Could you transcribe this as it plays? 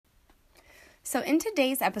So in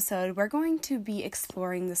today's episode, we're going to be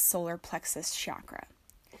exploring the solar plexus chakra.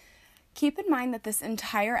 Keep in mind that this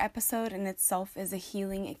entire episode in itself is a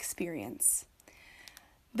healing experience.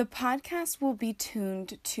 The podcast will be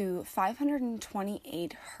tuned to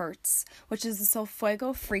 528 hertz, which is the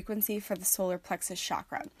Solfuego frequency for the solar plexus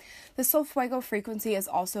chakra. The Solfuego frequency is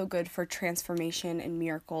also good for transformation and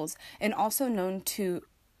miracles, and also known to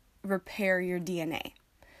repair your DNA.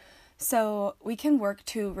 So we can work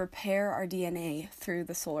to repair our DNA through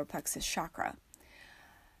the solar plexus chakra.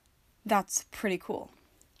 That's pretty cool.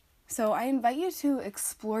 So I invite you to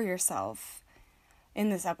explore yourself in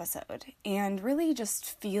this episode and really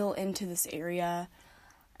just feel into this area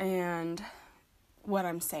and what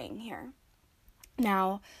I'm saying here.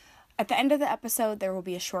 Now, at the end of the episode, there will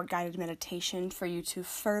be a short guided meditation for you to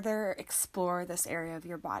further explore this area of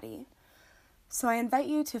your body. So I invite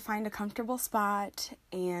you to find a comfortable spot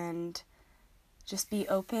and just be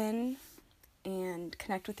open and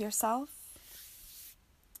connect with yourself.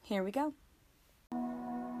 Here we go.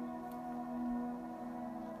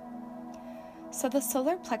 So the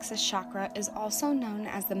solar plexus chakra is also known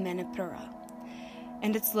as the Manipura,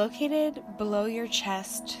 and it's located below your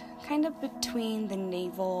chest, kind of between the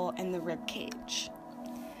navel and the rib cage.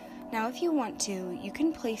 Now, if you want to, you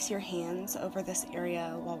can place your hands over this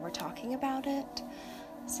area while we're talking about it,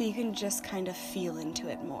 so you can just kind of feel into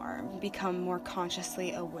it more, become more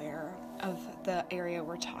consciously aware of the area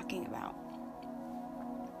we're talking about.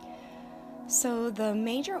 So the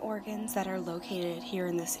major organs that are located here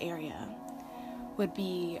in this area would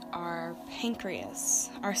be our pancreas,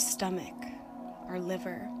 our stomach, our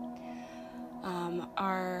liver,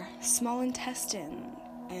 our small intestine,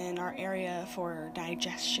 and our area for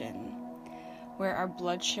digestion, where our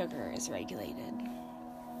blood sugar is regulated.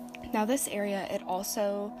 Now this area, it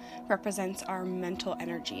also represents our mental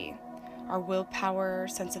energy, our willpower,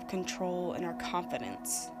 sense of control, and our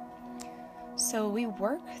confidence. So we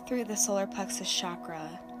work through the solar plexus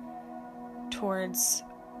chakra towards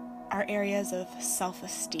our areas of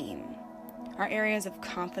self-esteem, our areas of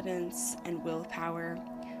confidence and willpower,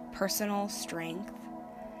 personal strength,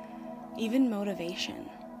 even motivation.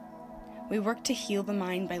 We work to heal the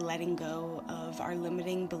mind by letting go of our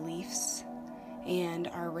limiting beliefs and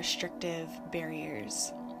our restrictive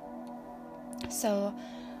barriers. So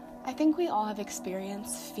I think we all have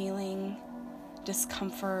experienced feeling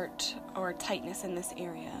discomfort or tightness in this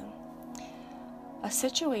area. A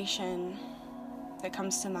situation that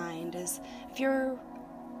comes to mind is if you're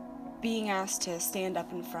being asked to stand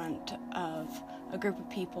up in front of a group of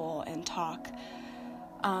people and talk,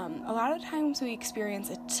 a lot of times we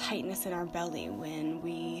experience a tightness in our belly when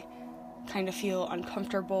we kind of feel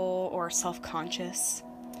uncomfortable or self-conscious.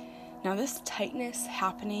 Now this tightness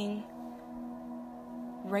happening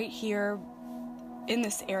right here in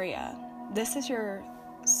this area, this is your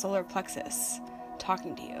solar plexus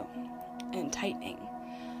talking to you and tightening.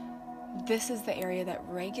 This is the area that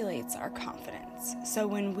regulates our confidence. So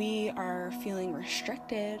when we are feeling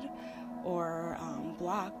restricted or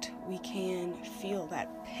blocked, we can feel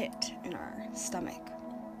that pit in our stomach.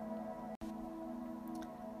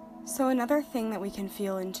 So another thing that we can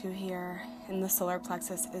feel into here in the solar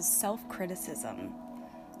plexus is self-criticism,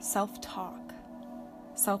 self-talk,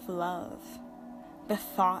 self-love, the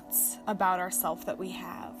thoughts about ourselves that we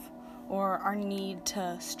have, or our need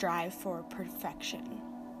to strive for perfection.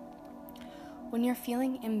 When you're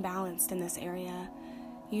feeling imbalanced in this area,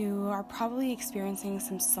 you are probably experiencing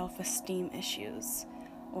some self-esteem issues,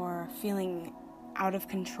 or feeling out of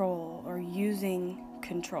control, or using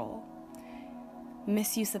control.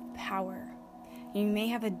 Misuse of power. You may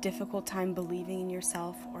have a difficult time believing in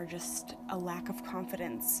yourself, or just a lack of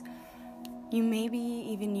confidence. You may be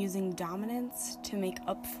even using dominance to make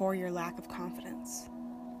up for your lack of confidence.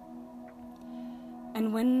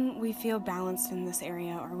 And when we feel balanced in this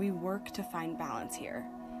area, or we work to find balance here,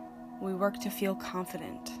 we work to feel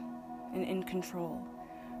confident and in control,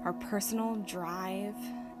 our personal drive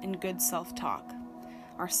and good self-talk,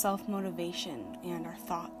 our self-motivation and our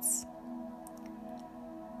thoughts.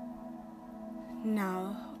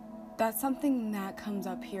 Now, that's something that comes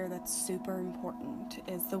up here that's super important,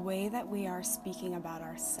 is the way that we are speaking about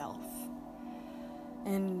ourselves.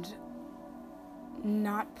 And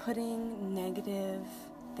not putting negative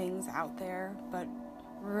things out there, but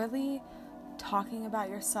really talking about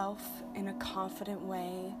yourself in a confident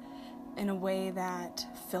way, in a way that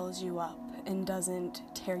fills you up and doesn't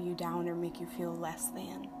tear you down or make you feel less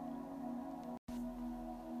than.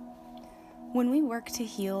 When we work to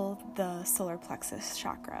heal the solar plexus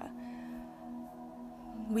chakra,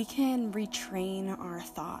 we can retrain our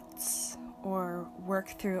thoughts or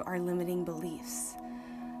work through our limiting beliefs.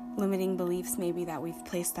 limiting beliefs maybe that we've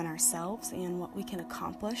placed on ourselves and what we can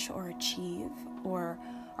accomplish or achieve, or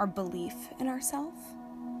our belief in ourselves,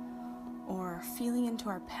 or feeling into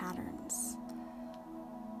our patterns.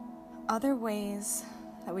 Other ways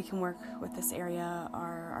that we can work with this area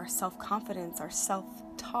are our self-confidence, our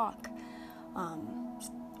self-talk,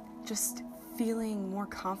 just feeling more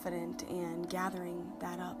confident and gathering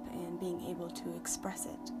that up and being able to express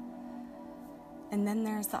it. And then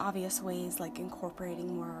there's the obvious ways like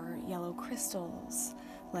incorporating more yellow crystals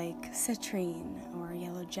like citrine or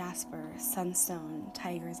yellow jasper, sunstone,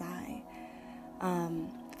 tiger's eye.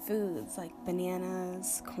 Foods like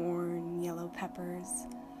bananas, corn, yellow peppers.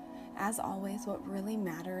 As always, what really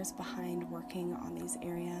matters behind working on these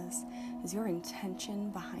areas is your intention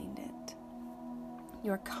behind it.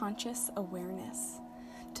 Your conscious awareness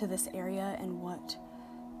to this area and what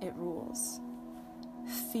it rules.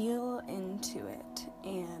 Feel into it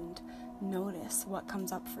and notice what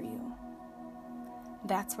comes up for you.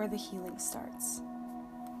 That's where the healing starts.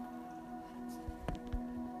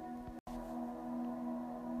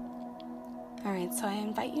 Alright, so I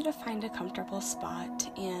invite you to find a comfortable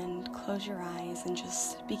spot and close your eyes and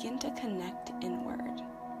just begin to connect inward.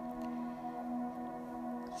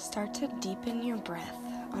 Start to deepen your breath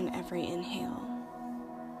on every inhale,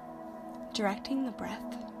 directing the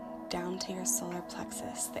breath down to your solar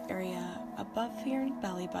plexus, the area above your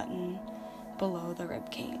belly button, below the rib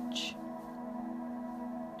cage.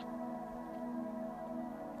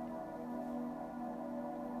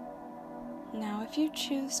 Now, if you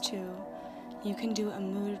choose to, you can do a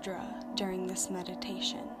mudra during this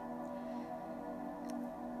meditation.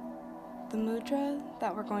 The mudra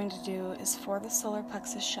that we're going to do is for the solar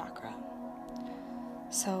plexus chakra.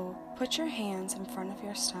 So put your hands in front of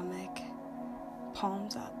your stomach,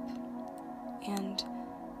 palms up, and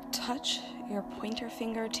touch your pointer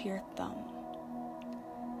finger to your thumb.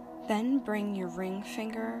 Then bring your ring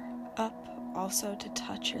finger up also to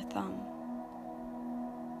touch your thumb.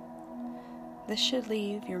 This should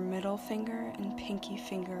leave your middle finger and pinky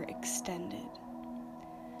finger extended.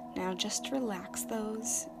 Now just relax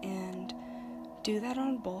those and do that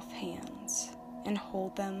on both hands and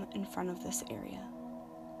hold them in front of this area.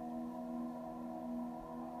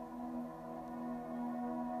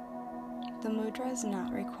 The mudra is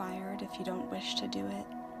not required if you don't wish to do it.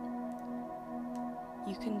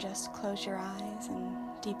 You can just close your eyes and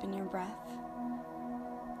deepen your breath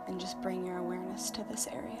and just bring your awareness to this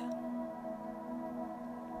area.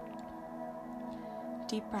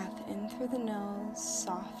 Deep breath in through the nose,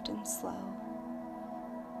 soft and slow.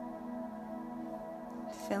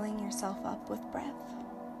 Filling yourself up with breath.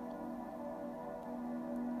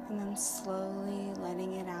 And then slowly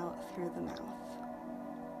letting it out through the mouth.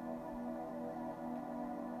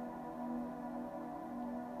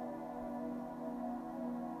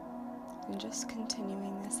 And just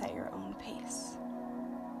continuing this at your own pace.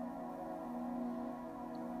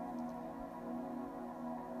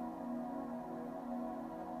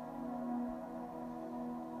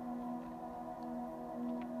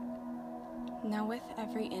 Now with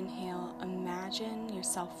every inhale, imagine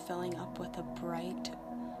yourself filling up with a bright,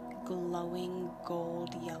 glowing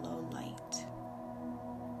gold yellow light.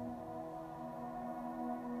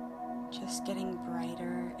 Just getting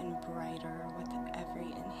brighter and brighter with every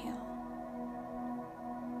inhale.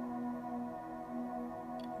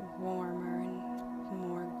 Warmer and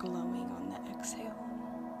more glowing on the exhale.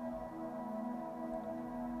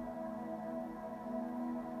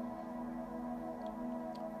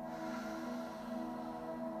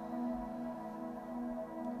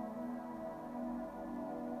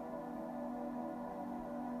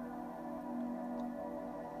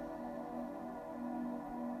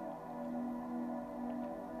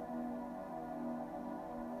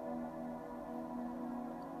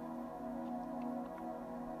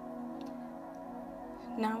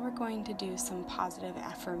 Now we're going to do some positive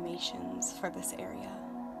affirmations for this area.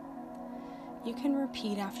 You can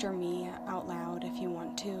repeat after me out loud if you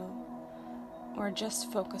want to, or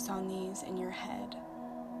just focus on these in your head.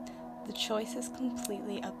 The choice is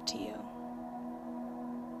completely up to you.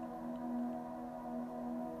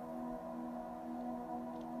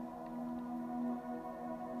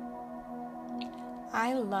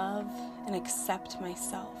 I love and accept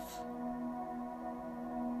myself.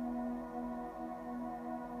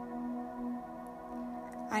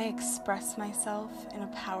 I express myself in a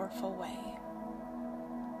powerful way.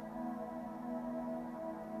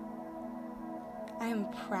 I am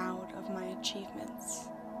proud of my achievements.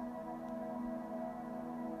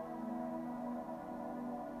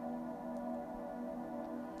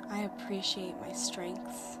 I appreciate my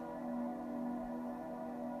strengths.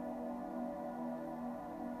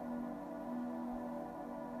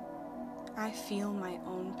 I feel my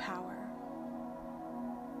own power.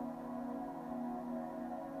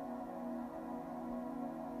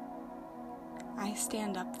 I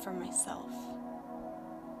stand up for myself.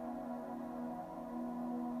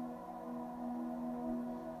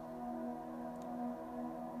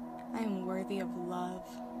 I am worthy of love,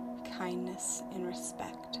 kindness, and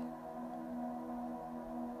respect.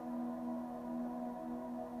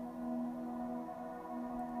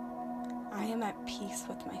 I am at peace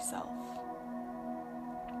with myself.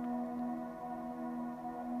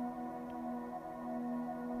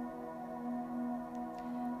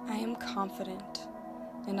 I am confident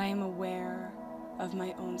and I am aware of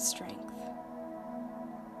my own strength.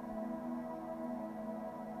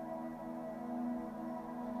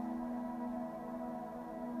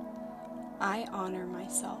 I honor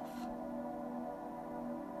myself.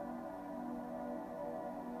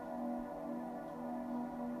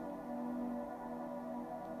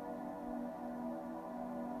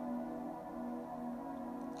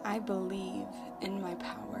 I believe in my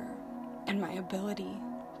power and my ability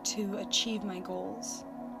to achieve my goals.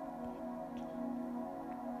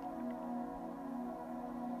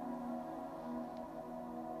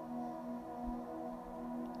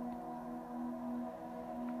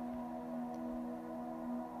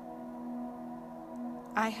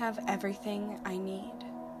 I have everything I need.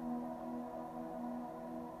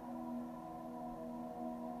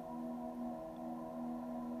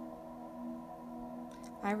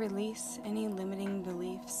 I release any limiting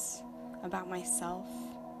beliefs about myself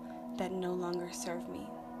that no longer serve me.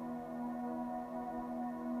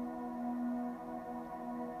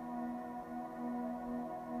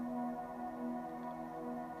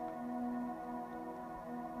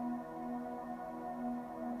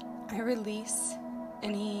 I release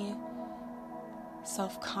any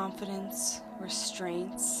self-confidence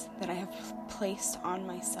restraints that I have placed on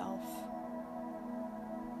myself.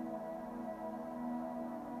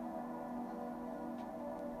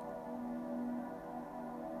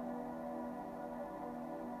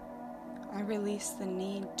 I release the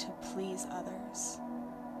need to please others.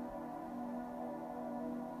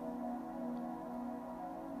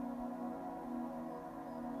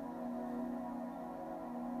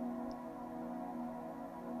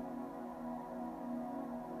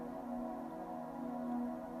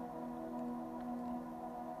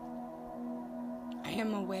 I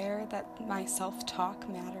am aware that my self-talk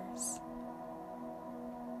matters.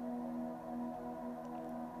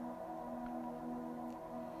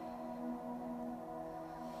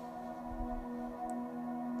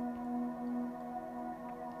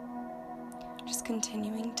 Just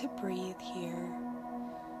continuing to breathe here,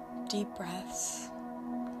 deep breaths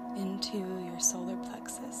into your solar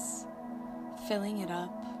plexus, filling it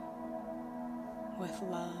up with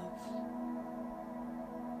love,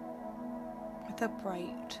 with a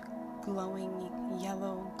bright, glowing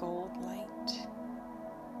yellow gold light,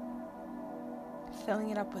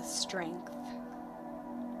 filling it up with strength,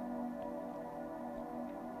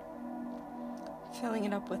 filling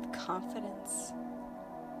it up with confidence.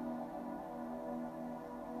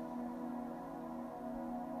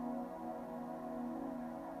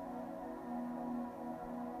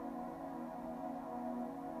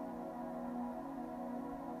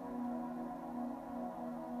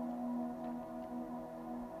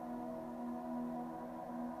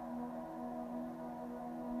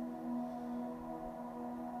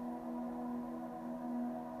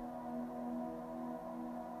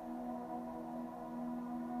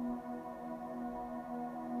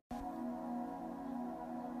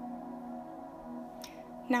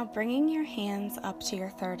 Now bringing your hands up to your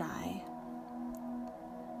third eye,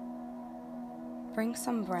 bring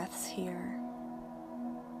some breaths here.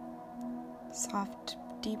 Soft,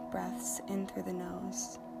 deep breaths in through the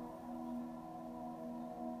nose.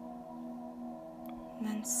 And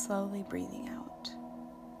then slowly breathing out.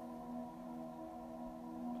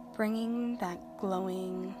 Bringing that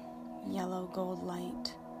glowing yellow gold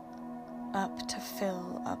light up to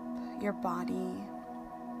fill up your body,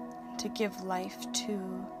 to give life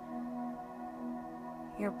to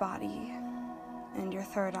your body and your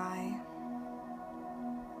third eye.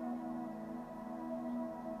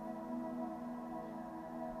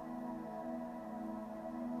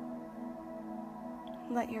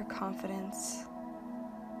 Let your confidence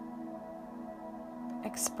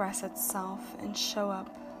express itself and show up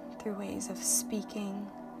through ways of speaking,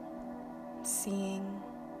 seeing,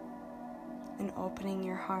 and opening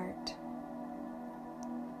your heart.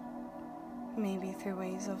 Maybe through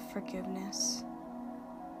ways of forgiveness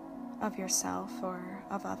of yourself or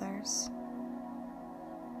of others.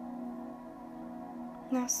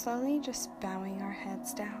 Now slowly just bowing our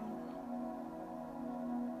heads down,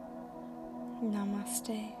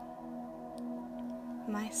 Namaste.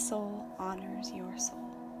 My soul honors your soul.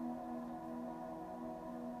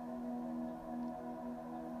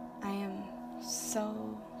 I am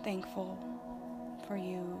so thankful for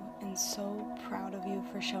you and so proud of you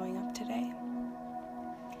for showing up today.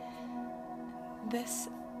 This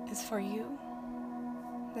is for you.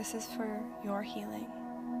 This is for your healing.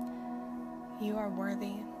 You are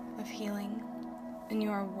worthy of healing, and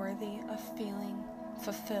you are worthy of feeling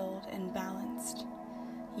fulfilled and balanced.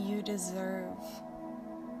 You deserve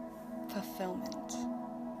fulfillment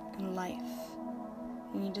in life,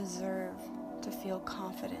 and you deserve to feel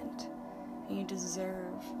confident, and you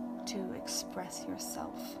deserve to express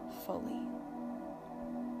yourself fully.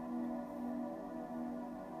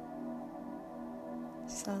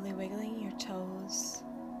 Slowly wiggling your toes,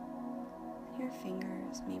 your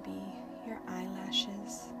fingers, maybe your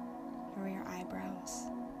eyelashes or your eyebrows,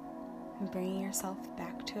 and bringing yourself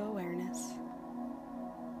back to awareness.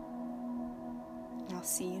 I'll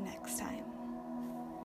see you next time.